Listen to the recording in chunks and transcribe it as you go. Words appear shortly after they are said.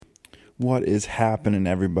What is happening,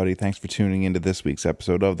 everybody? Thanks for tuning into this week's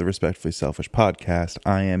episode of the Respectfully Selfish podcast.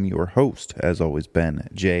 I am your host, as always, Ben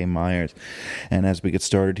J. Myers. And as we get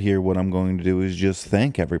started here, what I'm going to do is just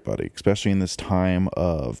thank everybody, especially in this time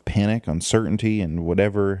of panic, uncertainty, and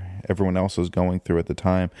whatever everyone else is going through at the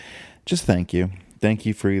time. Just thank you. Thank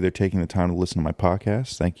you for either taking the time to listen to my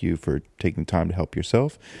podcast. Thank you for taking the time to help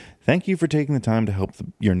yourself. Thank you for taking the time to help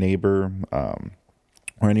your neighbor,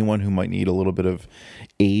 or anyone who might need a little bit of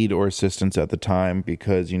aid or assistance at the time,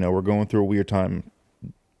 because, we're going through a weird time.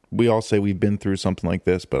 We all say we've been through something like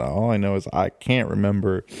this, but all I know is I can't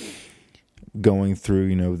remember going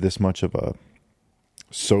through, this much of a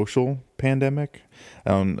social pandemic.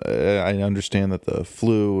 I understand that the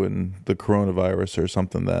flu and the coronavirus are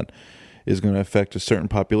something that is going to affect a certain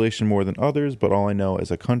population more than others, but all I know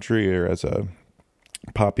as a country or as a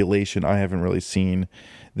population, I haven't really seen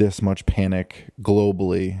this much panic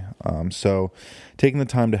globally. So taking the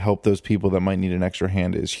time to help those people that might need an extra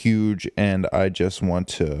hand is huge. And I just want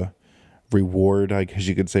to reward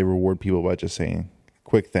people by just saying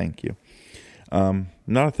quick thank you. I'm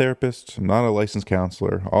not a therapist. I'm not a licensed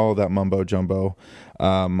counselor, all that mumbo jumbo.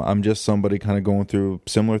 I'm just somebody kind of going through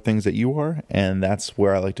similar things that you are, and that's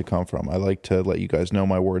where I like to come from. I like to let you guys know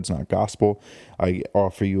my word's not gospel. I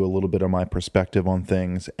offer you a little bit of my perspective on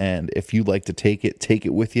things, and if you like to take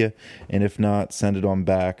it with you, and if not, send it on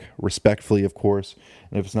back, respectfully, of course.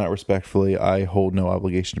 And if it's not respectfully, I hold no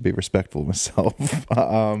obligation to be respectful of myself.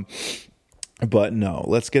 But no,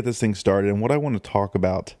 let's get this thing started. And what I want to talk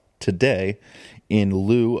about today, in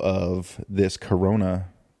lieu of this corona,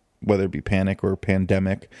 whether it be panic or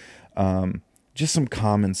pandemic, just some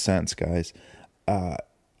common sense, guys. I'm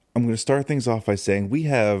going to start things off by saying we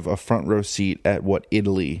have a front row seat at what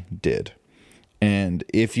Italy did. And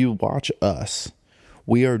if you watch us,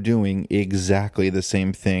 we are doing exactly the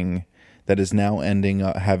same thing that is now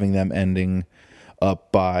having them ending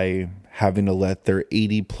up by having to let their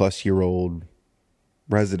 80-plus-year-old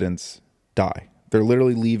residents die. They're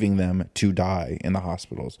literally leaving them to die in the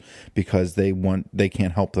hospitals because they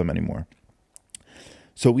can't help them anymore.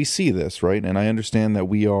 So we see this, right? And I understand that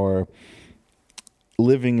we are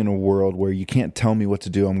living in a world where you can't tell me what to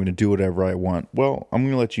do. I'm going to do whatever I want. Well, I'm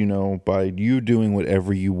going to let you know, by you doing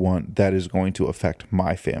whatever you want, that is going to affect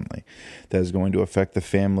my family. That is going to affect the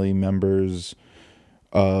family members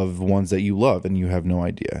of ones that you love and you have no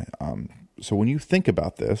idea. So when you think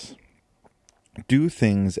about this, do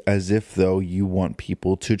things as if though you want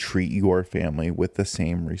people to treat your family with the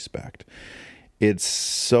same respect. It's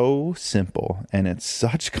so simple and it's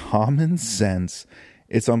such common sense.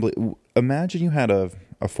 It's unbelievable. Imagine you had a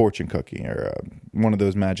fortune cookie or one of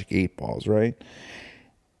those magic 8 balls, right?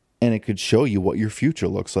 And it could show you what your future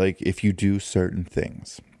looks like if you do certain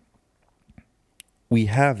things. We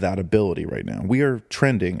have that ability right now. We are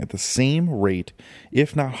trending at the same rate,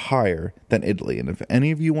 if not higher, than Italy. And if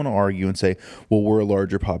any of you want to argue and say, well, we're a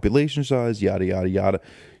larger population size, yada, yada, yada,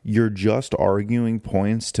 you're just arguing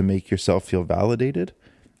points to make yourself feel validated,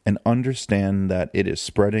 and understand that it is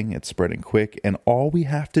spreading. It's spreading quick. And all we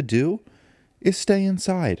have to do is stay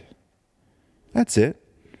inside. That's it.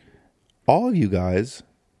 All of you guys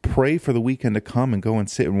pray for the weekend to come and go and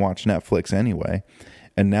sit and watch Netflix anyway.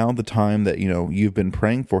 And now the time that, you've been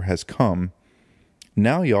praying for has come.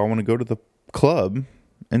 Now y'all want to go to the club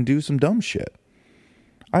and do some dumb shit.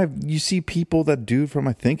 You see people, that dude from,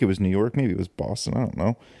 I think it was New York, maybe it was Boston, I don't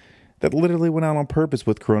know, that literally went out on purpose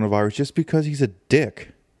with coronavirus just because he's a dick.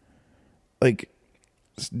 Like,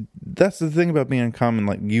 that's the thing about being uncommon,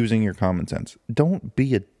 like using your common sense. Don't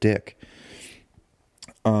be a dick.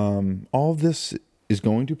 All of this is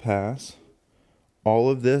going to pass.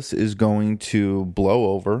 All of this is going to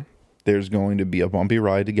blow over. There's going to be a bumpy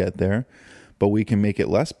ride to get there, but we can make it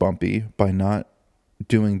less bumpy by not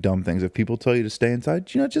doing dumb things. If people tell you to stay inside,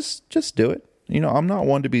 just do it. I'm not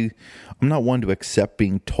one to accept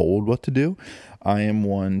being told what to do. I am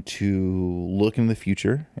one to look in the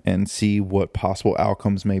future and see what possible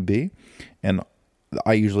outcomes may be, and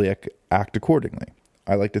I usually act accordingly.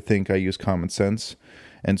 I like to think I use common sense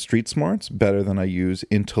and street smarts better than I use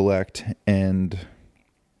intellect and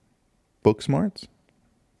book smarts.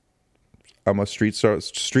 I'm a street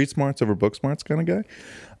smarts over book smarts kind of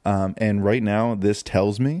guy. And right now, this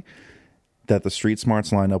tells me that the street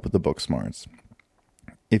smarts line up with the book smarts.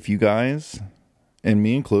 If you guys, and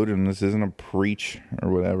me included, and this isn't a preach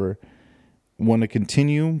or whatever, want to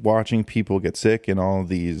continue watching people get sick and all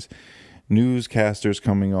these newscasters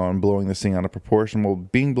coming on, blowing this thing out of proportion. Well,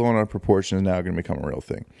 being blown out of proportion is now going to become a real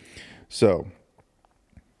thing. So,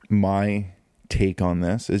 my take on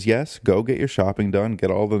this is, yes, go get your shopping done, get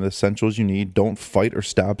all the essentials you need. Don't fight or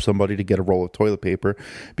stab somebody to get a roll of toilet paper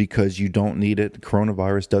because you don't need it.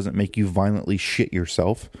 Coronavirus doesn't make you violently shit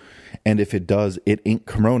yourself. And if it does, it ain't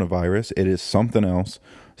coronavirus. It is something else.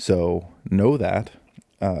 So know that.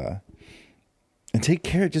 And take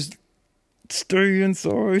care. Just stay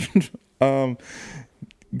inside.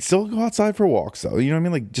 Still go outside for walks, though. You know what I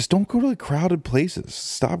mean? Like, just don't go to like crowded places.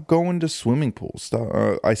 Stop going to swimming pools. Stop.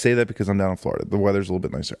 I say that because I'm down in Florida. The weather's a little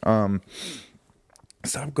bit nicer.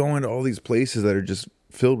 Stop going to all these places that are just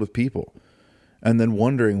filled with people, and then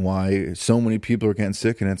wondering why so many people are getting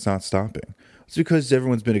sick and it's not stopping. It's because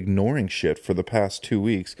everyone's been ignoring shit for the past 2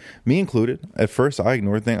 weeks, me included. At first, I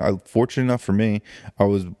ignored things. Fortunate enough for me, I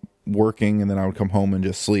was working and then I would come home and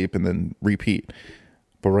just sleep and then repeat.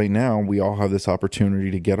 But right now, we all have this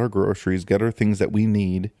opportunity to get our groceries, get our things that we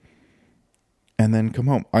need, and then come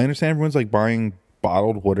home. I understand everyone's like buying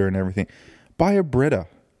bottled water and everything. Buy a Brita.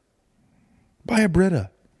 Buy a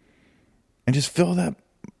Brita. And just fill that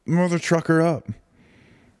mother trucker up.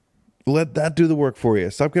 Let that do the work for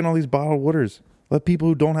you. Stop getting all these bottled waters. Let people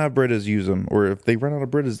who don't have Britas use them. Or if they run out of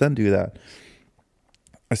Britas, then do that.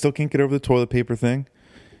 I still can't get over the toilet paper thing.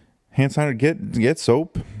 Hand sanitizer, get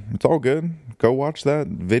soap. It's all good. Go watch that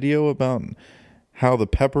video about how the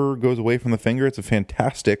pepper goes away from the finger. It's a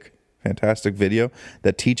fantastic video.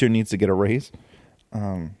 That teacher needs to get a raise.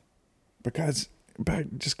 Because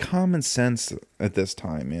just common sense at this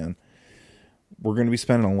time, man. We're going to be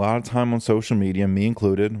spending a lot of time on social media, me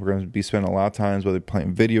included. We're going to be spending a lot of times whether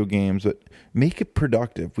playing video games, but make it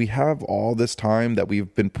productive. We have all this time that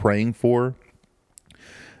we've been praying for.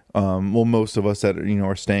 Well, most of us that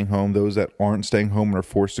are staying home, those that aren't staying home and are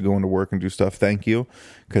forced to go into work and do stuff, thank you,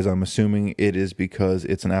 because I'm assuming it is because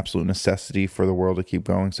it's an absolute necessity for the world to keep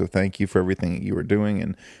going. So thank you for everything that you are doing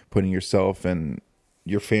and putting yourself and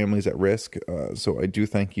your families at risk. So I do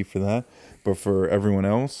thank you for that. But for everyone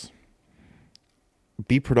else,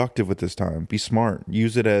 be productive with this time. Be smart.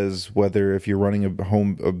 Use it as, whether if you're running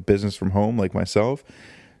a business from home like myself,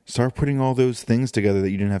 start putting all those things together that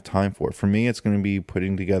you didn't have time for. For me, it's going to be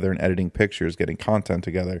putting together and editing pictures, getting content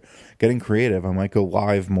together, getting creative. I might go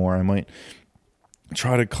live more. I might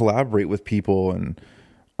try to collaborate with people. And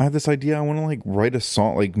I have this idea. I want to like write a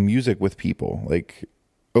song, like music with people, like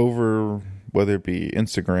over, whether it be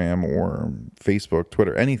Instagram or Facebook,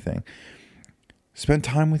 Twitter, anything. Spend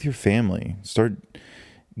time with your family. Start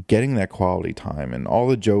getting that quality time, and all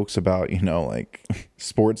the jokes about, like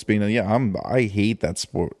sports being, I hate that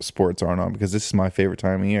sports aren't on, because this is my favorite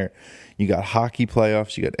time of year. You got hockey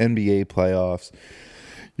playoffs, you got NBA playoffs,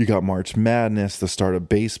 you got March Madness, the start of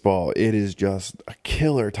baseball. It is just a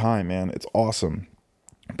killer time, man. It's awesome.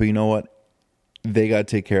 But you know what? They got to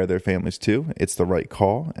take care of their families too. It's the right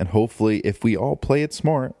call. And hopefully if we all play it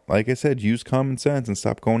smart, like I said, use common sense and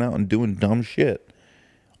stop going out and doing dumb shit,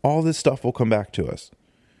 all this stuff will come back to us.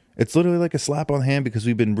 It's literally like a slap on the hand, because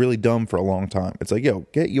we've been really dumb for a long time. It's like, yo,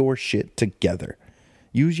 get your shit together.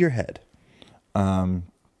 Use your head. What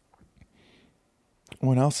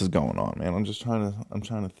else is going on, man? I'm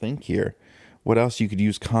trying to think here. What else you could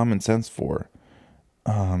use common sense for?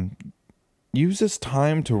 Use this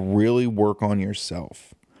time to really work on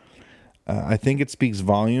yourself. I think it speaks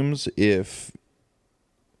volumes if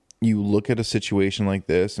you look at a situation like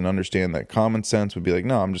this and understand that common sense would be like,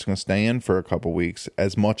 no, I'm just going to stay in for a couple weeks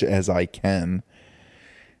as much as I can.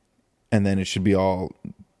 And then it should be all,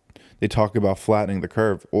 they talk about flattening the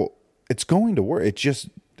curve. Well, it's going to work. It's just,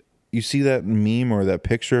 you see that meme or that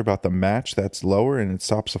picture about the match that's lower and it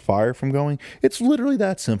stops the fire from going. It's literally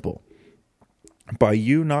that simple. By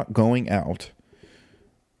you not going out,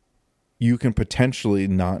 you can potentially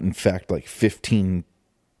not infect like 15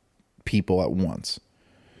 people at once.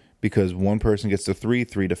 Because one person gets to 3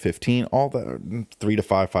 to 15, all that, 3 to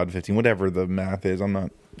 5 to 15, whatever the math is. I'm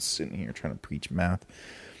not sitting here trying to preach math.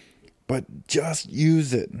 But just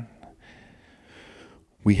use it.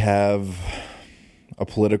 We have a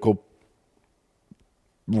political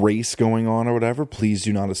race going on or whatever. Please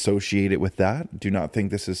do not associate it with that. Do not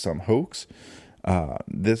think this is some hoax. Am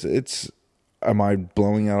I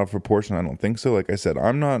blowing out of proportion? I don't think so. Like I said,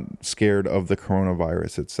 I'm not scared of the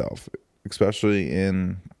coronavirus itself, especially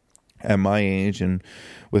at my age and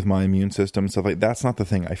with my immune system and stuff like that. That's not the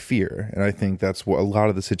thing I fear. And I think that's what a lot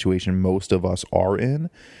of the situation most of us are in.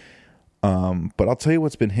 But I'll tell you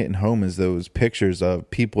what's been hitting home is those pictures of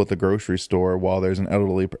people at the grocery store while there's an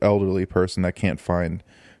elderly person that can't find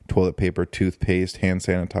toilet paper, toothpaste, hand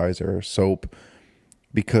sanitizer, soap,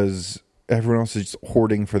 because everyone else is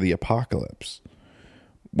hoarding for the apocalypse.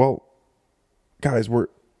 Well, guys,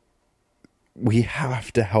 we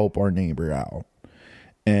have to help our neighbor out.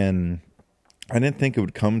 And I didn't think it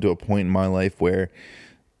would come to a point in my life where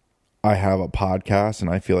I have a podcast and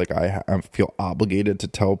I feel like I feel obligated to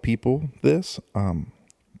tell people this,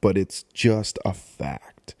 but it's just a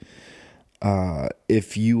fact.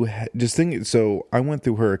 If you just think, so I went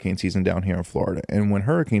through hurricane season down here in Florida, and when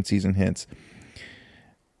hurricane season hits,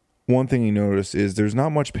 one thing you notice is there's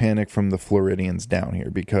not much panic from the Floridians down here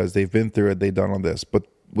because they've been through it, they've done all this. But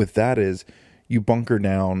with that is you bunker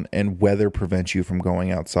down and weather prevents you from going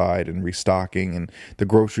outside and restocking, and the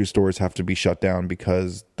grocery stores have to be shut down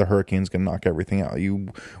because the hurricane's going to knock everything out.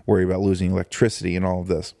 You worry about losing electricity and all of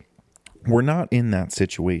this. We're not in that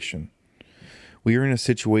situation. We are in a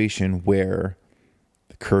situation where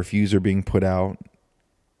the curfews are being put out.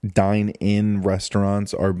 Dine-in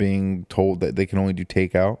restaurants are being told that they can only do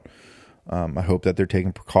takeout. I hope that they're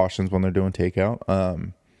taking precautions when they're doing takeout.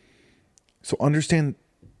 So understand,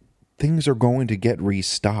 things are going to get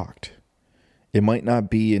restocked. It might not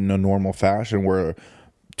be in a normal fashion where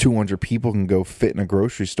 200 people can go fit in a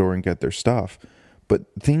grocery store and get their stuff, but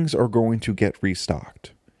things are going to get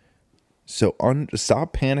restocked. So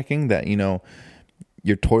stop panicking that,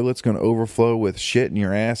 your toilet's going to overflow with shit and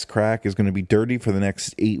your ass crack is going to be dirty for the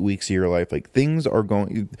next 8 weeks of your life. Like, things are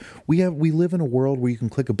going, we live in a world where you can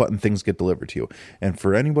click a button, things get delivered to you. And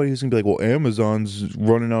for anybody who's going to be like, well, Amazon's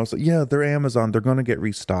running out. Yeah, they're Amazon. They're going to get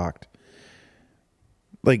restocked.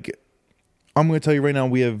 Like, I'm going to tell you right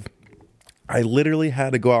now, I literally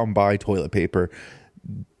had to go out and buy toilet paper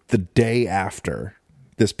the day after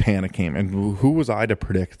this panic came. And who was I to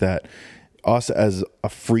predict that us as a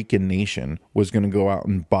freaking nation was going to go out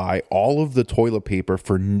and buy all of the toilet paper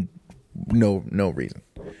for no reason.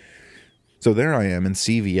 So there I am in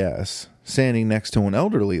CVS, standing next to an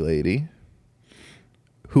elderly lady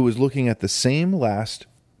who was looking at the same last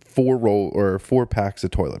 4 packs of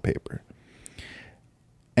toilet paper.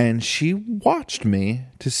 And she watched me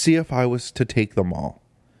to see if I was to take them all.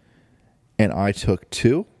 And I took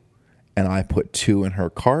 2, and I put 2 in her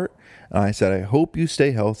cart. And I said, I hope you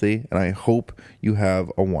stay healthy, and I hope you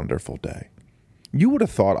have a wonderful day. You would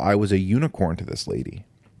have thought I was a unicorn to this lady.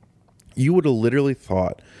 You would have literally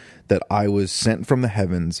thought that I was sent from the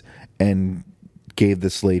heavens and gave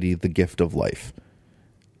this lady the gift of life.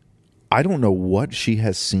 I don't know what she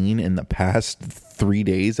has seen in the past 3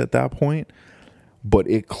 days at that point, but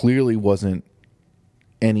it clearly wasn't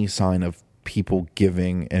any sign of people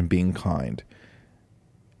giving and being kind.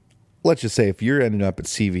 Let's just say if you're ending up at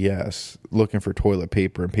CVS looking for toilet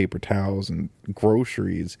paper and paper towels and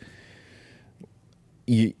groceries,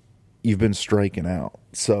 you've been striking out.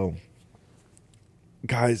 So,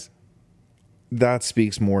 guys, that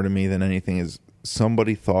speaks more to me than anything. Is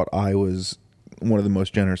somebody thought I was one of the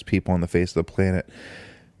most generous people on the face of the planet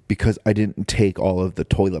because I didn't take all of the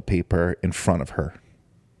toilet paper in front of her.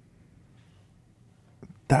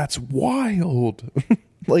 That's wild.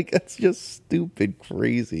 Like, that's just stupid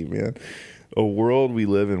crazy, man. A world we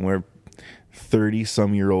live in where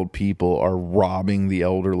 30-some-year-old people are robbing the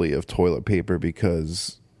elderly of toilet paper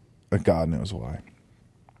because God knows why.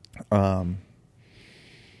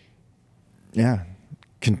 Yeah.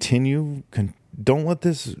 Continue. Don't let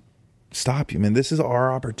this stop you, man. This is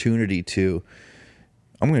our opportunity to...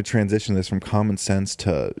 I'm going to transition this from common sense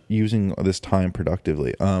to using this time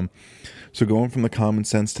productively. So going from the common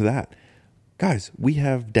sense to that. Guys, we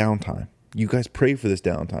have downtime. You guys pray for this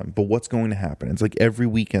downtime, but what's going to happen? It's like every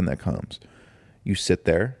weekend that comes. You sit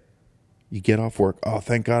there, you get off work. Oh,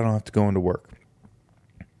 thank God I don't have to go into work.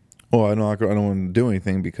 Oh, I don't want to do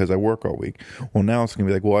anything because I work all week. Well, now it's going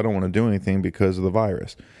to be like, well, I don't want to do anything because of the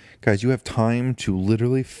virus. Guys, you have time to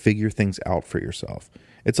literally figure things out for yourself.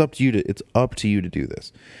 It's up to you to do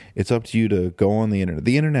this. It's up to you to go on the internet.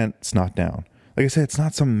 The internet's not down. Like I said, it's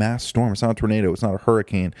not some mass storm. It's not a tornado. It's not a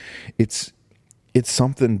hurricane. It's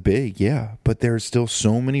something big, yeah, but there's still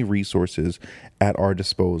so many resources at our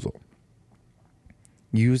disposal.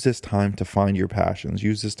 Use this time to find your passions.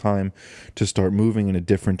 Use this time to start moving in a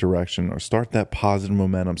different direction or start that positive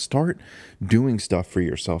momentum. Start doing stuff for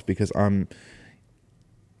yourself because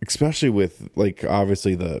especially with, like,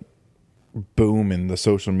 obviously the boom in the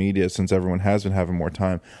social media since everyone has been having more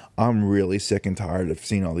time, I'm really sick and tired of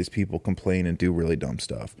seeing all these people complain and do really dumb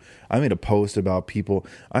stuff. I made a post about people.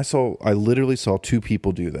 I literally saw 2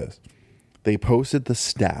 people do this. They posted the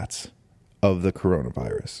stats of the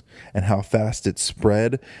coronavirus and how fast it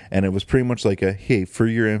spread, and it was pretty much like hey, for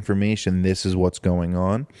your information, this is what's going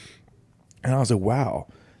on. And I was like, wow,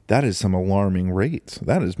 that is some alarming rates.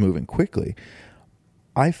 That is moving quickly.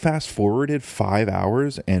 I fast forwarded 5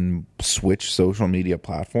 hours and switched social media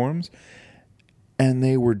platforms, and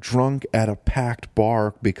they were drunk at a packed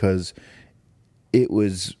bar because it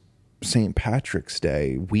was St. Patrick's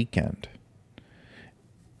Day weekend.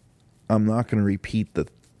 I'm not going to repeat the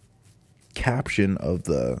caption of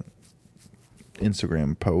the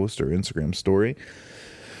Instagram post or Instagram story,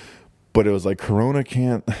 but it was like,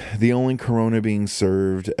 the only Corona being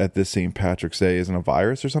served at this St. Patrick's Day isn't a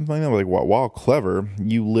virus or something like that. Like, wow, clever.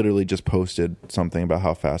 You literally just posted something about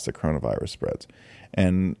how fast the coronavirus spreads.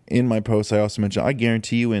 And in my post, I also mentioned, I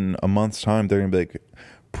guarantee you in a month's time, they're going to be like,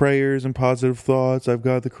 prayers and positive thoughts. I've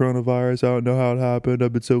got the coronavirus. I don't know how it happened.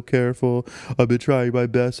 I've been so careful. I've been trying my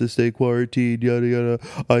best to stay quarantined. Yada, yada.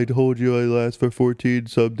 I told you I last for 14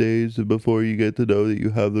 some days before you get to know that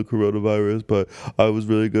you have the coronavirus, but I was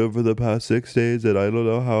really good for the past 6 days and I don't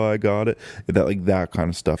know how I got it. That kind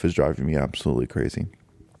of stuff is driving me absolutely crazy.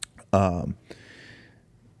 So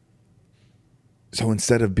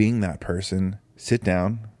instead of being that person, sit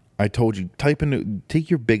down. I told you,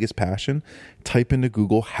 take your biggest passion, type into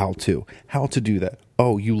Google how to do that.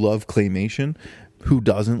 Oh, you love claymation? Who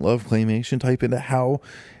doesn't love claymation? Type into how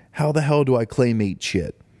the hell do I claymate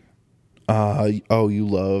shit? You want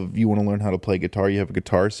to learn how to play guitar? You have a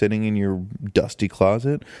guitar sitting in your dusty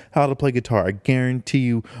closet? How to play guitar? I guarantee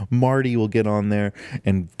you Marty will get on there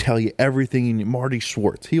and tell you everything you need. Marty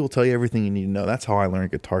Schwartz, he will tell you everything you need to know. That's how I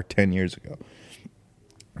learned guitar 10 years ago.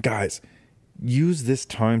 Guys, use this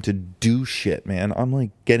time to do shit, man. I'm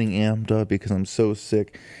like getting amped up because I'm so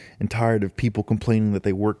sick and tired of people complaining that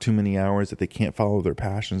they work too many hours, that they can't follow their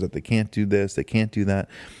passions, that they can't do this, they can't do that.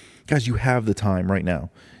 Guys, you have the time right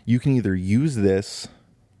now. You can either use this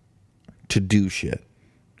to do shit,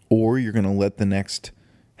 or you're going to let the next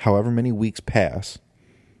however many weeks pass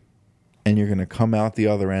and you're going to come out the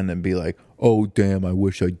other end and be like, oh, damn, I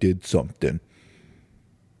wish I did something.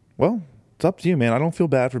 Well, it's up to you, man. I don't feel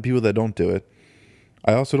bad for people that don't do it.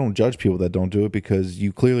 I also don't judge people that don't do it because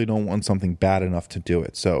you clearly don't want something bad enough to do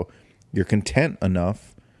it. So you're content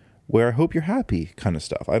enough where I hope you're happy kind of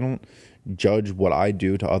stuff. I don't judge what I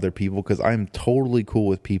do to other people because I'm totally cool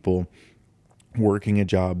with people working a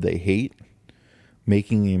job they hate,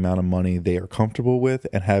 making the amount of money they are comfortable with,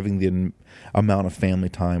 and having the amount of family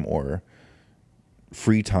time or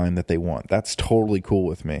free time that they want. That's totally cool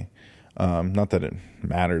with me. Not that it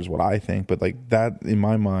matters what I think, but like that in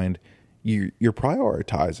my mind, you're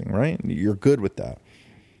prioritizing, right? You're good with that.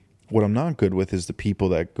 What I'm not good with is the people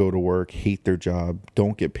that go to work, hate their job,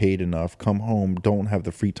 don't get paid enough, come home, don't have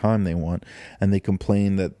the free time they want, and they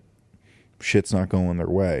complain that shit's not going their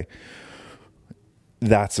way.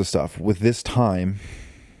 That's the stuff. With this time,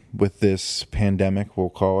 with this pandemic, we'll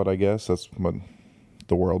call it, I guess. That's what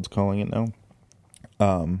the world's calling it now.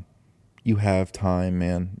 You have time,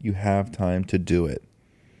 man. You have time to do it.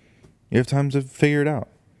 You have time to figure it out.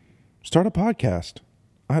 Start a podcast.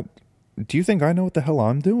 Do you think I know what the hell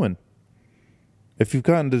I'm doing? If you've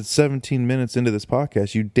gotten to 17 minutes into this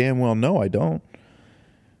podcast, you damn well know I don't.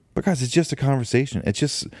 But guys, it's just a conversation. It's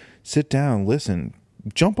just sit down, listen,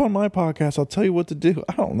 jump on my podcast. I'll tell you what to do.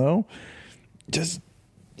 I don't know.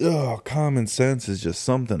 Common sense is just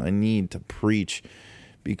something I need to preach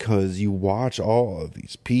because you watch all of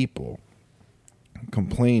these people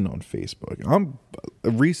complain on Facebook.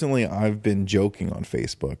 Recently I've been joking on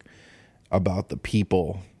Facebook about the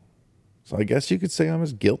people. So I guess you could say I'm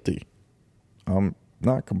as guilty. I'm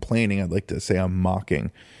not complaining. I'd like to say I'm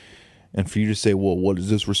mocking. And for you to say, well, what is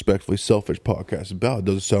this Respectfully Selfish podcast about? It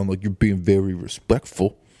doesn't sound like you're being very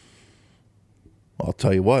respectful. I'll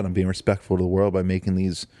tell you what, I'm being respectful to the world by making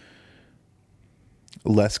these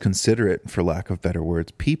less considerate, for lack of better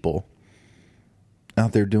words, people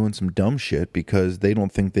out there doing some dumb shit because they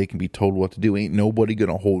don't think they can be told what to do. Ain't nobody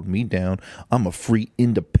gonna hold me down. I'm a free,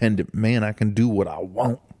 independent man. I can do what I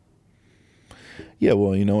want. Yeah,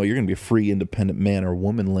 well, you know what? You're going to be a free, independent man or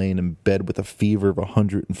woman laying in bed with a fever of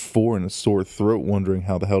 104 and a sore throat wondering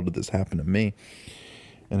how the hell did this happen to me?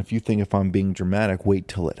 And if you think if I'm being dramatic, wait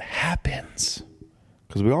till it happens.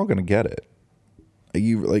 Because we're all going to get it.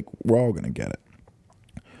 We're all going to get it.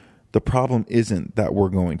 The problem isn't that we're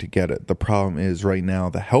going to get it. The problem is right now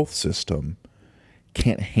the health system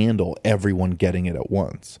can't handle everyone getting it at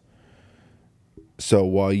once. So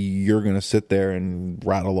while you're going to sit there and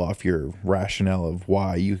rattle off your rationale of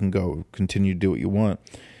why you can go continue to do what you want,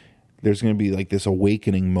 there's going to be like this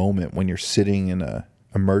awakening moment when you're sitting in a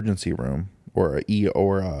emergency room or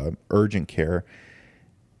a urgent care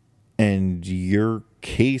and your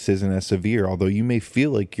case isn't as severe, although you may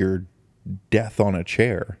feel like you're death on a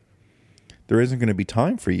chair. There isn't going to be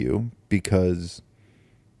time for you because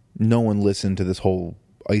no one listened to this whole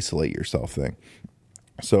isolate yourself thing.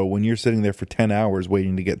 So when you're sitting there for 10 hours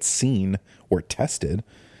waiting to get seen or tested,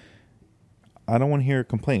 I don't want to hear a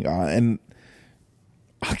complaint. And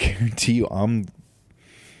I guarantee you I'm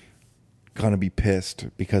going to be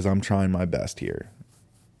pissed because I'm trying my best here.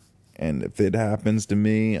 And if it happens to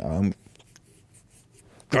me, I'm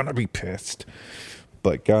gonna be pissed.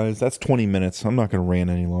 But guys, that's 20 minutes. I'm not gonna rant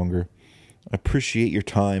any longer. I appreciate your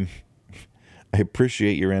time. I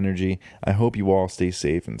appreciate your energy. I hope you all stay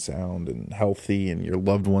safe and sound and healthy, and your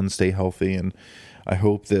loved ones stay healthy. And I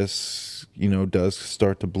hope this, does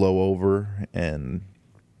start to blow over and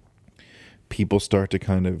people start to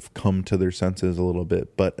kind of come to their senses a little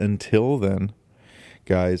bit. But until then,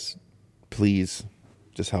 guys, please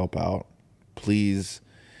just help out. Please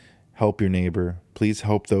help your neighbor. Please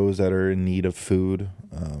help those that are in need of food.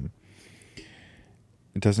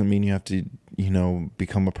 It doesn't mean you have to,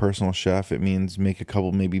 become a personal chef. It means make a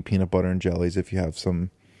couple maybe peanut butter and jellies if you have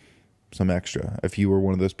some extra. If you were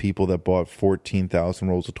one of those people that bought 14,000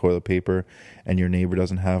 rolls of toilet paper and your neighbor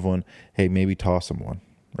doesn't have one, hey, maybe toss them one,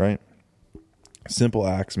 right? Simple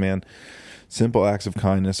acts, man. Simple acts of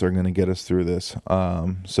kindness are going to get us through this.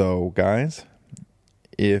 So, guys,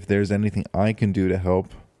 if there's anything I can do to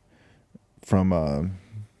help from a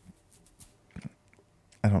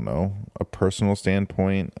personal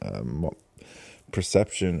standpoint,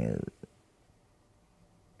 perception, or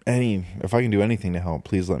if I can do anything to help,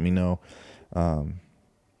 please let me know. Like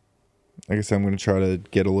I said, I'm going to try to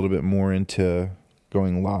get a little bit more into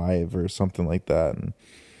going live or something like that, and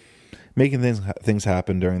making things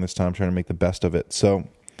happen during this time, trying to make the best of it. So,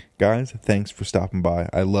 guys, thanks for stopping by.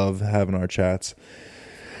 I love having our chats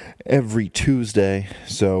every Tuesday.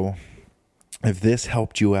 So, if this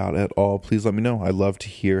helped you out at all, please let me know. I'd love to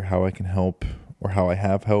hear how I can help, or how I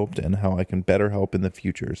have helped, and how I can better help in the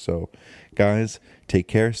future. So, guys, take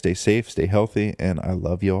care, stay safe, stay healthy, and I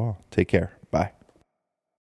love you all. Take care.